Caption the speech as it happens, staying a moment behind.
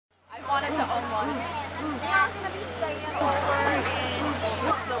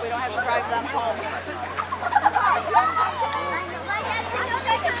that pole.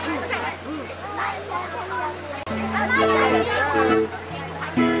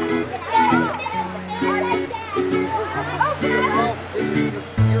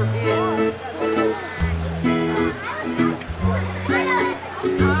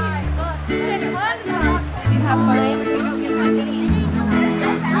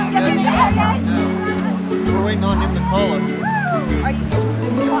 We're waiting on him to call us.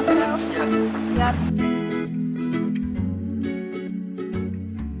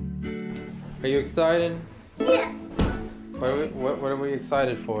 Are you excited? Yeah. What are we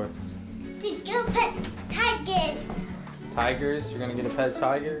excited for? To go pet tigers. Tigers? You're gonna get a pet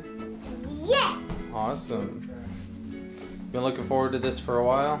tiger? Yeah. Awesome. Been looking forward to this for a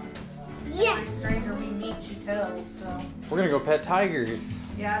while? Yeah. Every stranger we meet, she tells, so. We're gonna go pet tigers.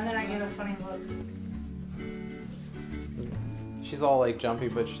 Yeah, and then I get a funny look. She's all like jumpy,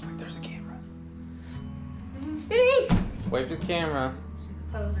 but she's like, there's a camera. Wave to the camera. She's a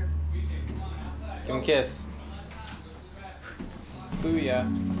poser. Give him a kiss. Booyah.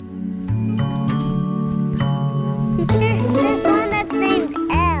 There's one that's named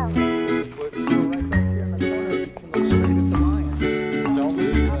L. Look straight at the lion. Don't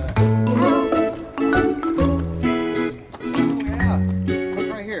lose that. Yeah. Look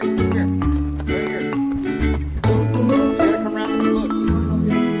right here. Here. Right here. You gotta come around and look.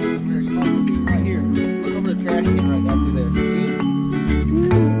 Here, you must see him right here. Look over the trash can right down through there. See?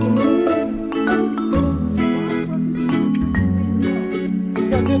 You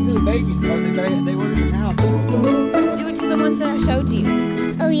gotta do it to the babies. So they were in the house. Do it to the ones that I showed you.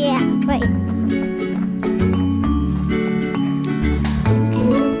 Oh yeah, right.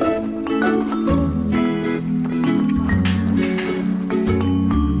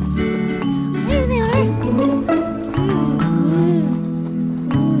 There they are.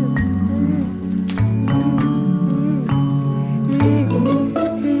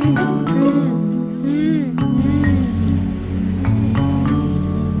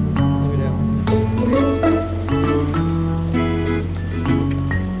 Look at that one.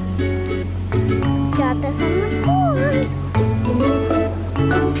 Got this on the floor.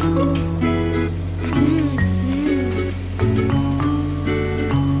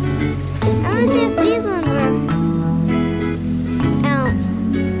 I want to see if these ones are out.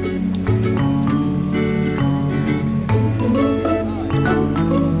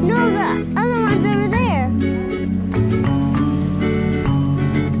 No, the other one's over there.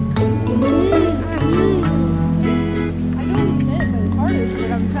 I don't admit the hardest, but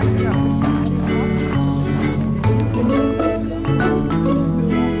I'm cutting up.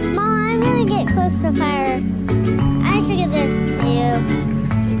 Mom, I'm gonna get close to fire. I should give this to you.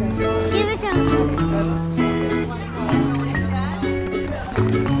 Give it to him.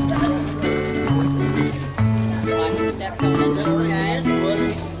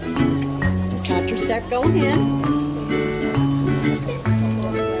 Just watch your step going in.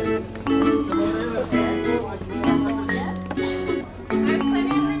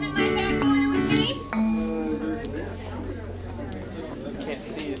 Can't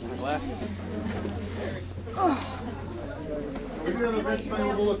see it in my glasses. Are you going to bench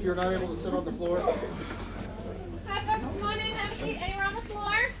available if you're not able to sit on the floor? Hi folks, come on in, have a seat anywhere on the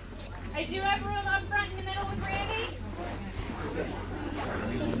floor. I do have room up front in the middle with Randy.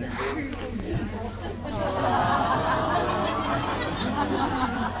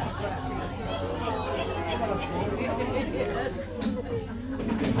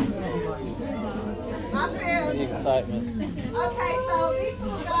 I feel. The excitement. Okay, so these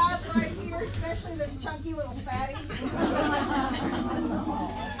little guys right here, especially this chunky little fatty,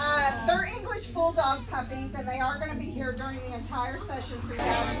 they're English Bulldog puppies, and they are going to be here during the entire session, so you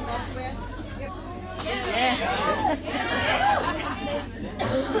guys can mess with.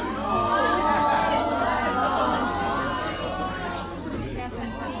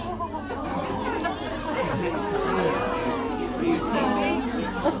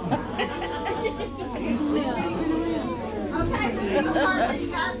 Okay, this is the part where you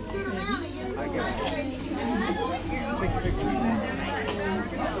guys scoot around and get some Take a picture.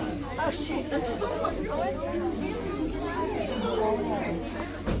 Oh shit. Oh my god.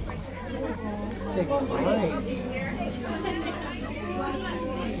 Take a break.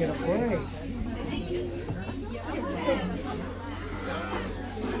 Get a break.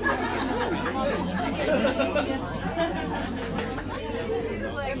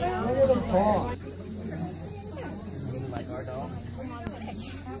 Look at the paw. Like our dog.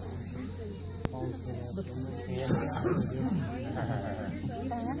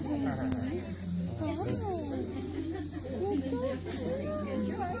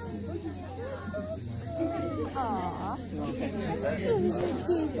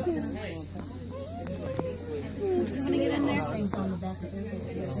 Want to get in there? Things on the back of their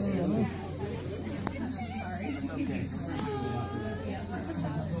ears too.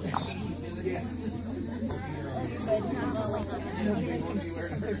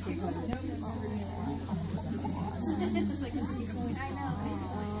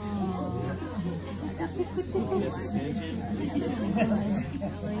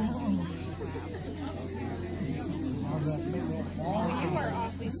 You are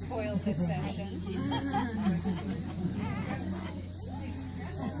awfully spoiled this session.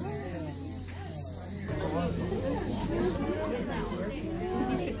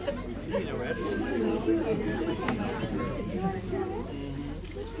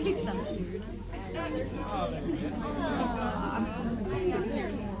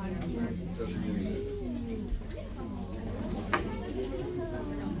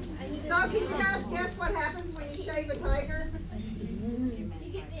 So can you guys guess what happens when you shave a tiger?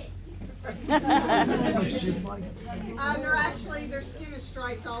 They're actually, their skin is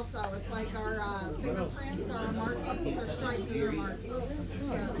striped also. It's like our fingerprints or our markings. Their stripes are their markings.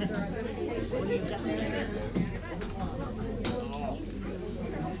 Their identification.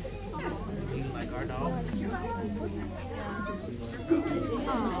 Like our dog. You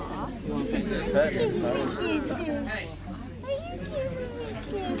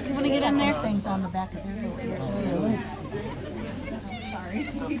want to get in there? Things on the back of their little ears too. Sorry.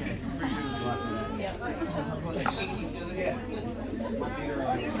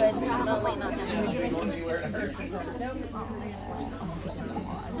 Good. No, wait, not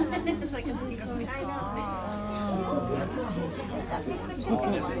It's like it's so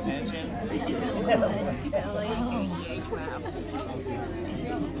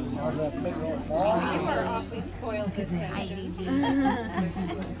You are awfully spoiled this session.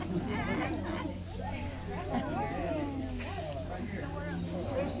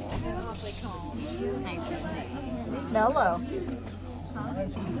 Mellow.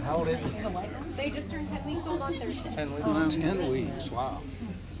 How old is it? They just turned 10 weeks old on Thursday. 10 weeks. 10 weeks. Wow.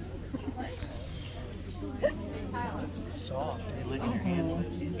 Soft. They lick in your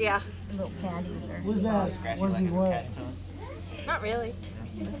hand. Yeah. Little patties are. What's that? Scratchy What's like he a wear? cat's tongue. Not really.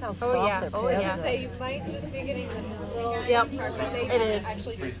 Look how soft Oh yeah. their Oh, I was pads gonna are. say you might just be getting the little Yep. part, but they It is.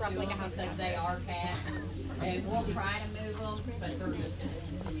 actually just rough like a house Because they are cats, and we'll try to move them, but they're just gonna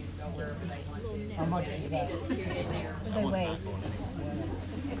continue to go wherever they want to. How much is that? Just scoot in there. What do they weigh?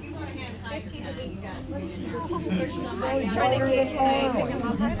 If you want to have time, 15 to 18. you guys scoot in there. There's somebody Trying to get pick them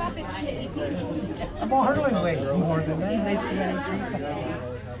up right about 15 to 18. I'm on Hurling weighs more than that. He weighs 203 pounds.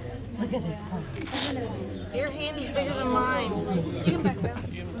 Look at his pump. Your hand is bigger than mine. You're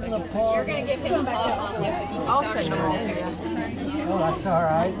gonna give him a pop on lips if he keeps I'll on send them all to showing it. you. Oh, that's all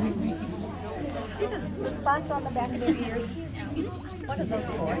right. See the spots on the back of their ears? What are those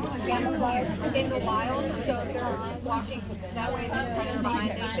for? Camouflage in the wild, so if they're walking that way, they're running behind,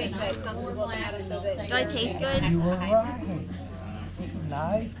 they think that something's looking at them, so that. Do I taste good? You were right.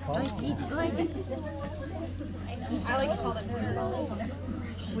 Nice call. Do I taste good? I like to call them gear balls.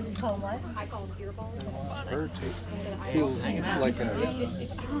 What do you call what? I call them gear balls. Fur feels like a.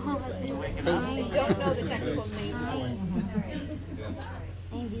 I don't know the technical name.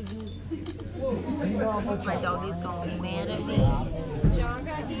 My doggy's gonna be mad at me. John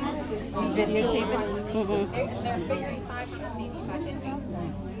got here. Videotaping? They're figuring 500, maybe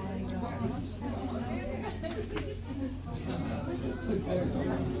 550.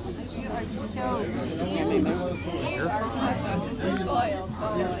 You are so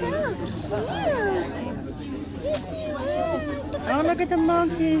oh, look at the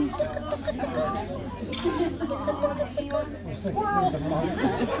monkey.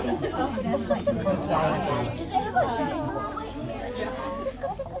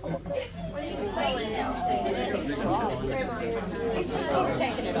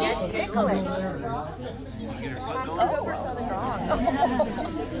 Tickle it. Oh, we're so strong.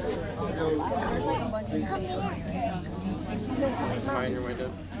 Find your way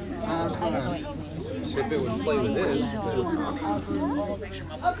down. I was gonna see if it would play with this.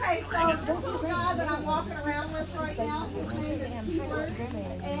 Okay, so this little guy that I'm walking around with right now, his name is Keebler.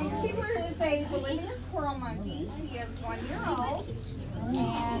 And Keebler is a Bolivian squirrel monkey. He is 1 year old.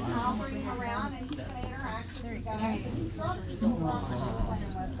 And I'll bring him around and he's going to interact with you guys. He's probably still walking and playing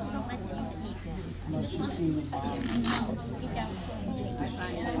with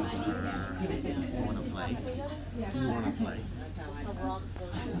them. You want to play? You want to play?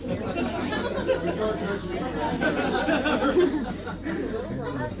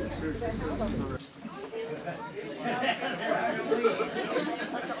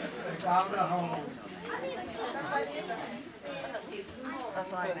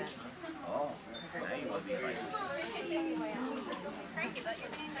 That's what I meant. Oh, now you want to be fighting. Frankie, but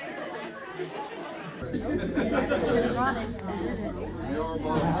you're being nice.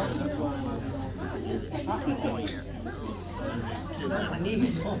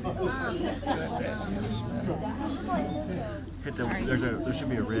 Hit the, there should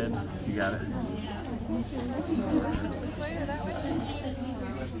be a red. You got it. This way or that way?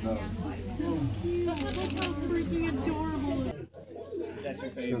 So cute. How freaking adorable. I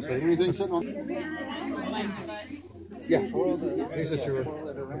was gonna say, anything sitting on? Yeah, these are two.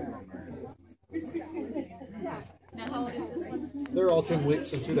 Now, how old is this one? They're all 10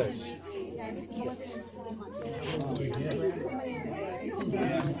 weeks and 2 days.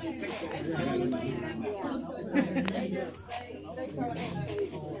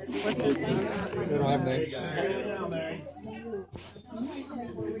 What's his name? They don't have names.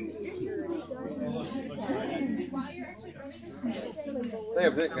 They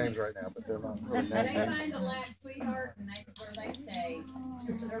have nicknames right now, but they're not really They names. find a lap sweetheart and that's where they stay.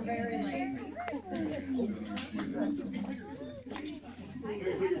 They're very lazy.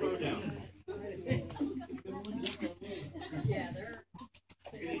 Yeah, they're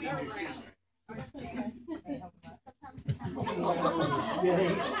around.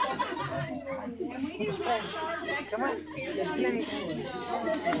 Come on.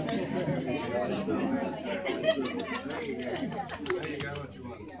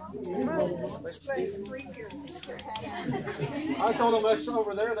 Let's play. I told them that's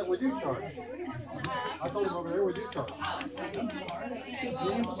over there that we do charge. I told them over there we do charge.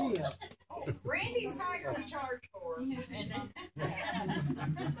 Randy's not gonna charge for them.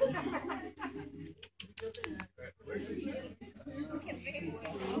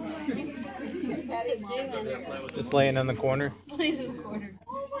 Just laying in the corner. Playing in the corner.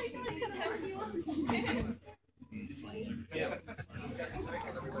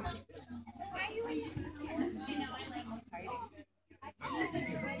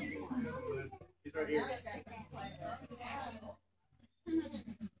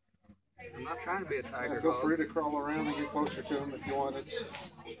 I'm not trying to be a tiger. Feel free to crawl around and get closer to him if you want.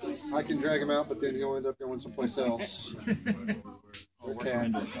 I can drag him out, but then he'll end up going someplace else. Or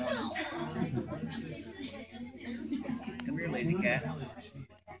cats. Come here, lazy cat. When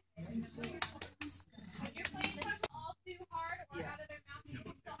you're playing the hook all too hard or out of their mouth, you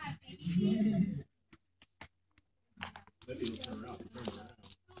can still have baby teeth.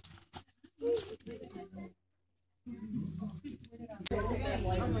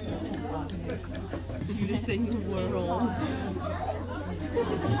 Cutest thing in the world.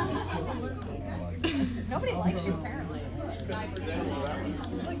 Nobody likes you, apparently.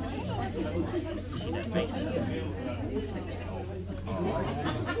 See that face?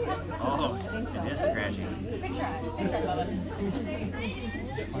 Oh, it is scratchy. Good try. Good try, Bubba.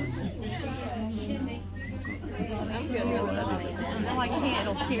 I'm good. No, I can't.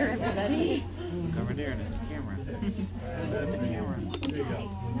 It'll scare everybody. Look over there in the camera. Look at the camera. There you go.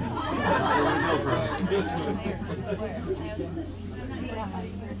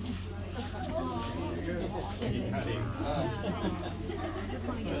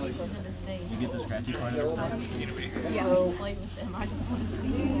 You get the scratchy part of the stuff? Yeah, I'll play with them. I just want to see.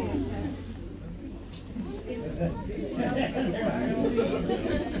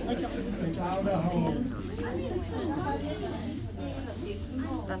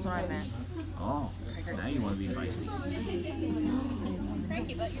 That's what I meant. Oh, now you want to be feisty.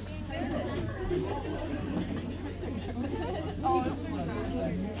 Frankie, but you're being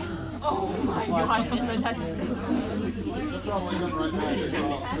Oh my gosh, Emma, that's so They're probably done right now.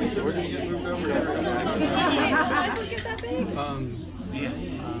 Where did you get moved over to? get that big? Yeah.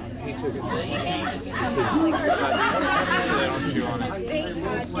 He took it. She can come out like her. They don't chew on it. They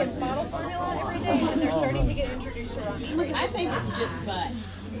give bottle formula every day, and they're starting to get introduced to raw meat right now. I think it's just butt.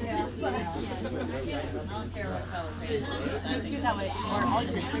 Just butt. I don't care what color it is. Let's do that way. Or I'll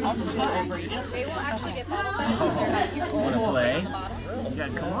just go over you. They will actually get bottle fed if they're not here. Want to play? The bottom. Yeah,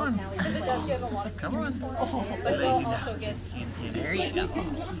 come on. Because it does give a lot of Come on. but they'll also get. There you go.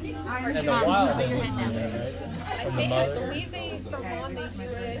 And the wild put your head down. I believe they, from mom, they do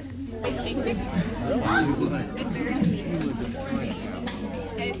it. They shake mix. It's very sweet.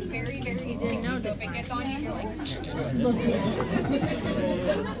 And it's very, very sticky. So if it gets on you, you're like.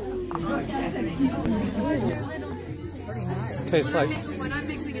 Tastes like. When I'm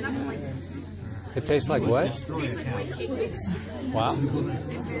mixing it up, I'm like. It tastes like what? It tastes like white cake mix. Wow.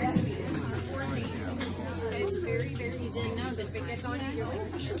 It's very sweet. And it's very, very sticky. So if it gets on you, you're like.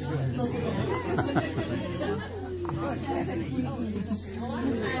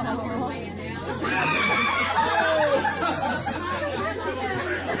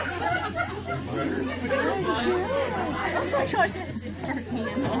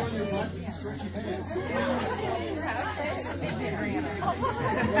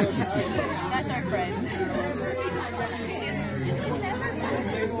 That's our friend.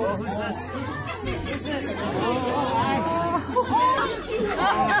 Oh, who's this? Who's this?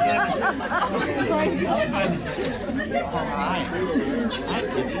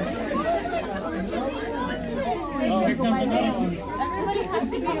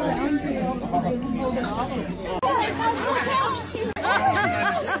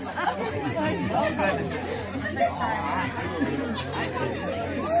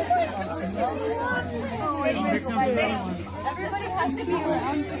 Everybody has to be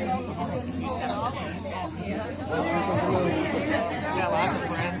around you. Got lots of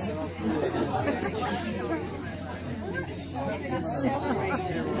friends.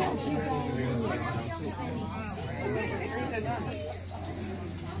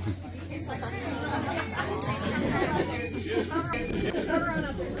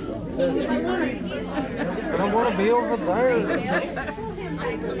 I want to be over there.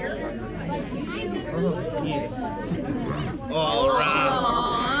 All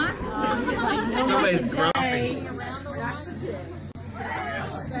right. Somebody's grumpy.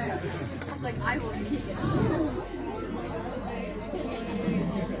 Like, I will eat it.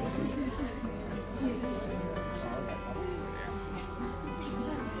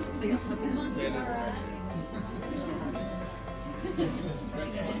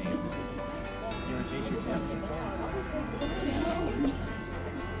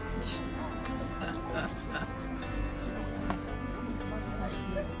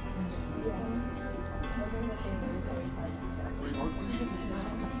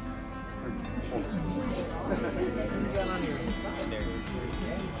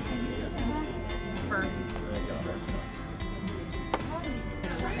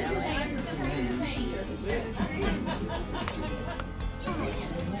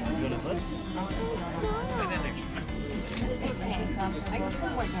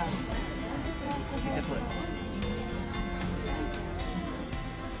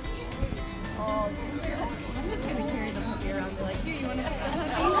 I'm just gonna carry the puppy around and be like, here, you wanna have a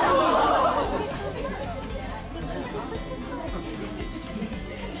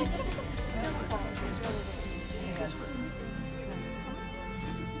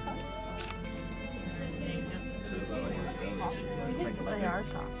They are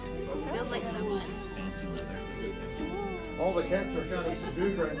soft. Feels like suction. All the cats are kind of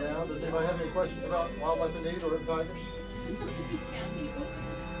subdued right now. Does anybody have any questions about wildlife in need or tigers?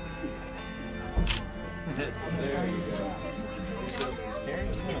 There you go.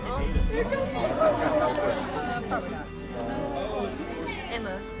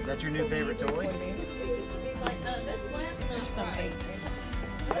 Emma. Is that your new favorite toy? There's some bait.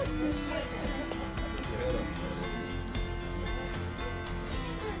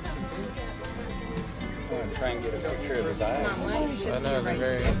 I'm gonna try and get a picture of his eyes. I know they're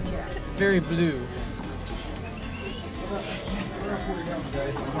very, very blue.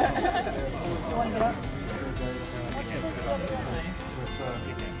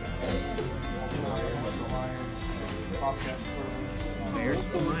 Bears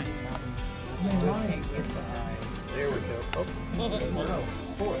flying. There we go. Oh.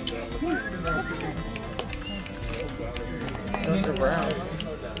 Those are brown.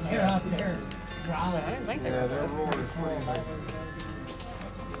 They're out there. Yeah, they're roaring.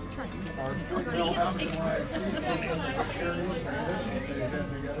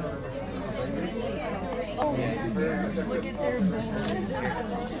 Oh, look at their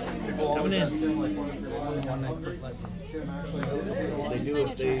Coming in. They do it,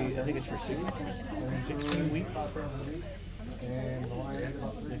 I think it's for 16 weeks.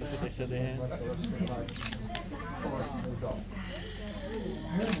 That's what they said they had.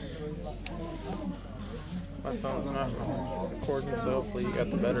 My phone's not recording, so hopefully you got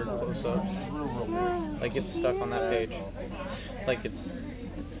the better close-ups. Like it's stuck on that page. Like it's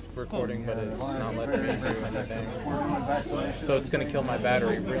recording, but it's not letting me do anything. So it's gonna kill my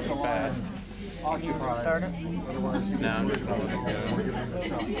battery really fast. Start it? No, I'm just gonna let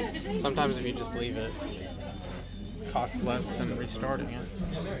it go. Sometimes if you just leave it, it costs less than restarting it.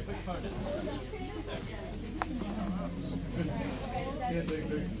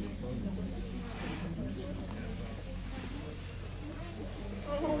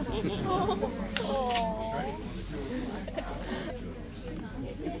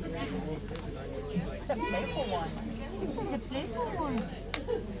 It's a playful one. This is a playful one.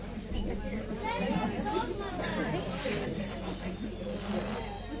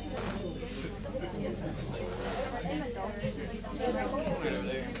 Over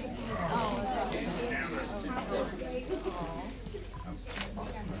there.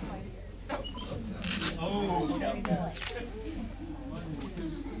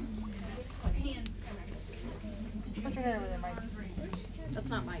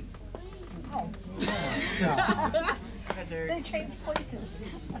 to change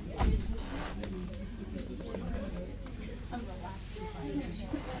places.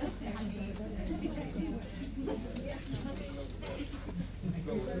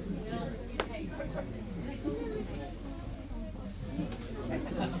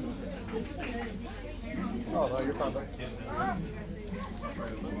 Oh, no, you're fine, buddy.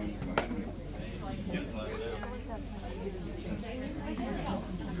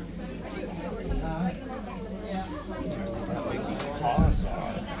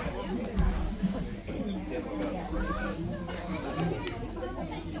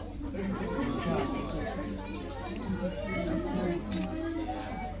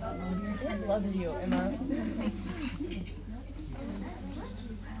 It loves you, Emma.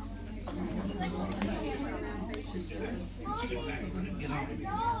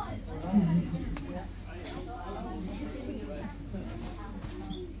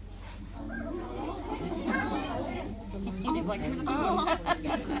 He's like, oh.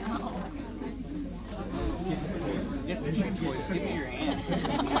 Get the big toys. Give me your hand.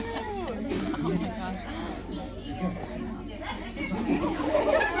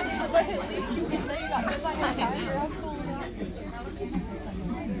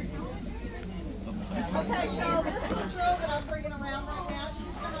 Okay, so this is the girl that I'm bringing around right now. She's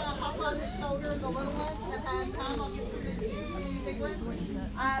going to hop on the shoulder of the little ones, and if I have time, I'll get some big ones.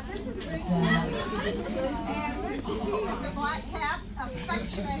 This is Big Chichi, and Big Chichi is a black cat,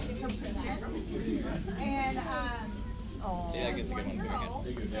 affectionate companion, and Yeah, I guess I get one.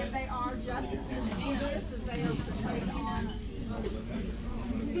 and they are just as mischievous as they are portrayed on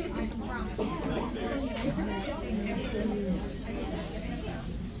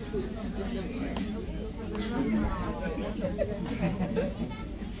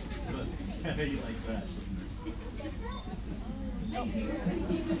He likes that.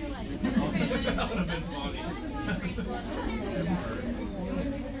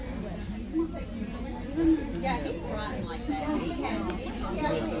 Yeah, he's running like that. He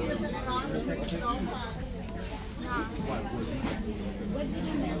has to be within an arm's reach at all times.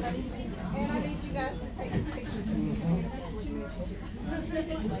 and I need you guys to take his pictures.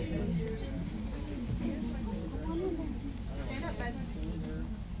 Stand up, bud.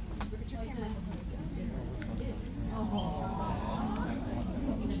 Look at your camera.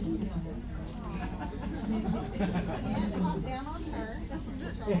 And hop down on her.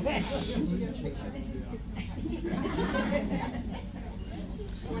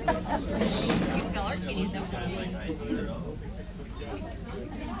 You smell our kitties, don't you?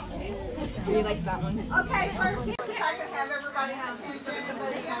 He likes that one. Okay, first, if I could have everybody's attention,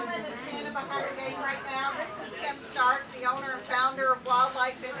 the gentleman that's standing behind the gate right now, this is Tim Stark, the owner and founder of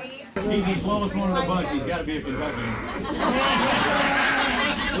Wildlife ME. He's the slowest one of the bunch. He's got to be a Kentuckian.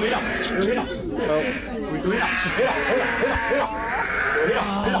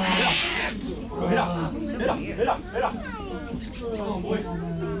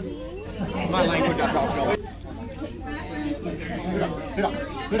 My language, I talk to.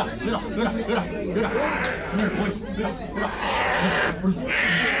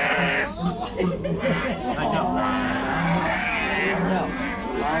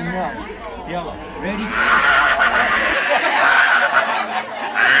 Line up. Yellow. Ready?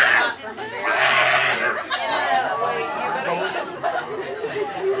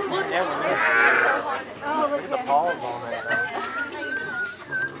 The balls on it.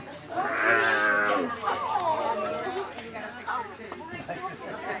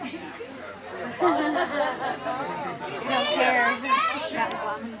 Don't care.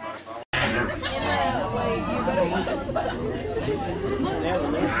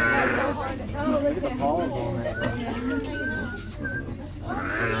 Look at the balls on it.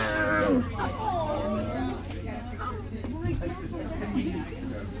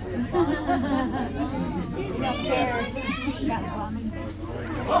 Don't care.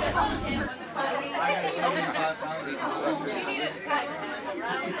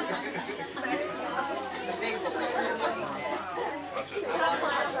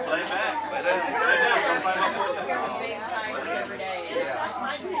 Lay back. Lay down. Lay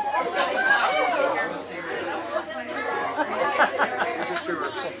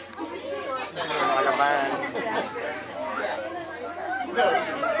Like a man.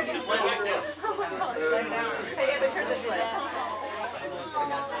 Just lay back down.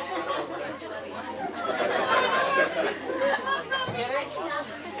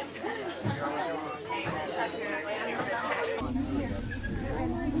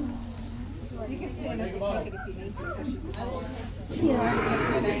 You can stand up and take it if you need to, because she's full. She's hard to get a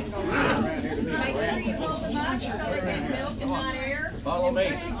good angle. Make sure you hold the much so that that milk and hot air. Follow me.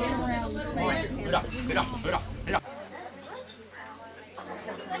 Push it down around a little bit. Get up. Get up. Get up. Get up.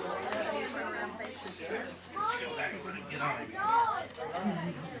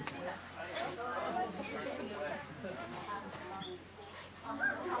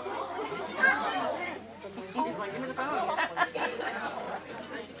 He's like, give me the phone.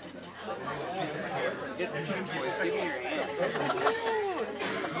 Get the shoe boys. Give me your hand.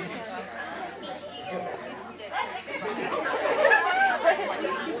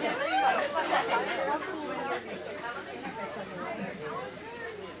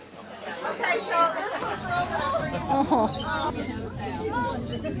 Okay, so this little girl that I'm bringing home,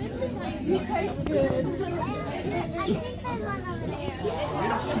 you taste good. I think there's one over there.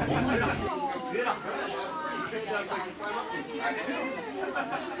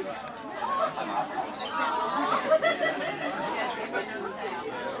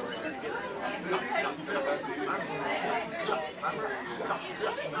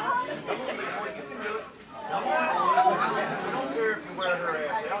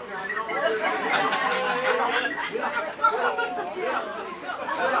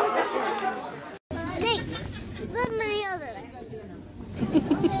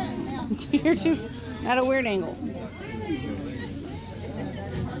 Here's you at a weird angle.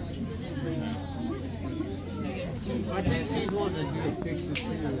 I think she's one that you pictures too.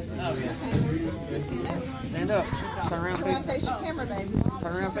 Oh, yeah. Stand up. Turn around, face. Your camera, baby.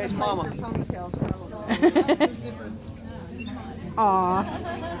 Turn around, face mama. Ponytails for a little zipper. Aw.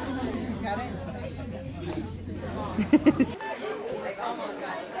 Got it?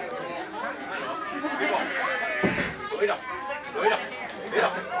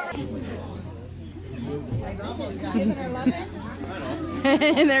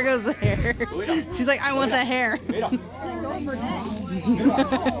 And there goes the hair. She's like, I want the hair.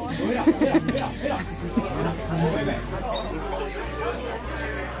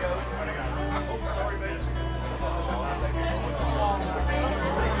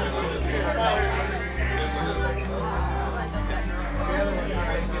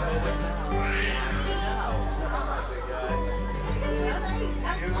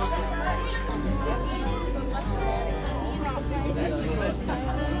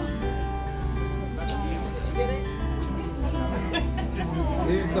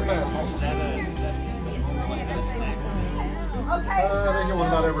 He's the fastest. Okay. They get one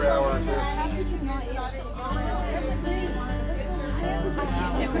about every hour or two.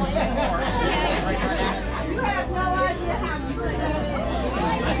 You have no idea how true that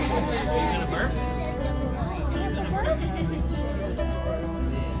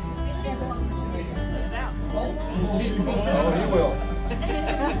Oh, he will.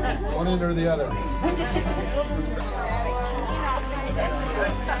 One end or the other.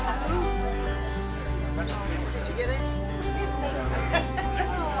 Did you get it?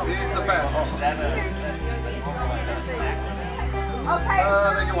 He's the fastest. Okay.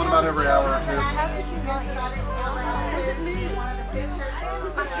 They get one about every hour or two. How did you know that I didn't go around one of the pictures?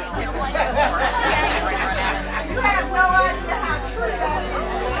 You have no idea how true that is.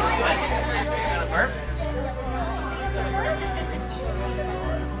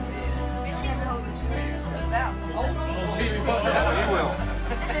 He will.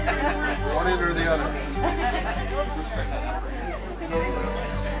 One end or the other.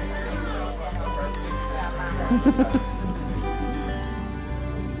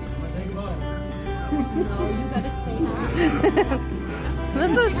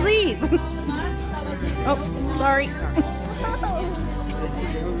 Let's go sleep. Oh, sorry.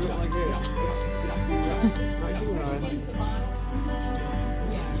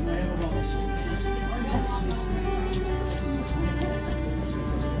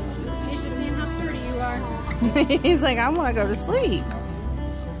 He's just seeing how sturdy you are. He's like, I want to go to sleep.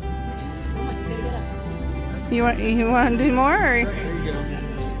 You want to do more? Or? Okay,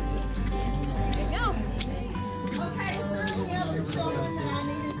 so the other children that I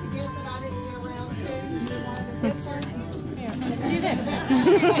needed to get that I didn't get around to. Yes, sir. Let's do this.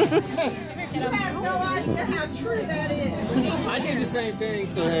 You have no idea how true that is. I do the same thing,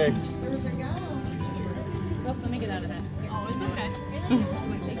 so hey. Oh, let me get out of that. Oh, it's okay.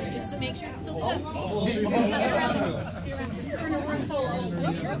 Just to make sure it's tilted up. Oh,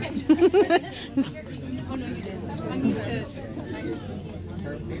 no, you didn't. I'm used to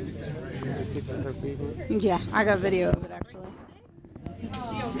Yeah, I got video of it actually.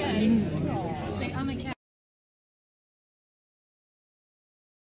 Say, I'm a cat.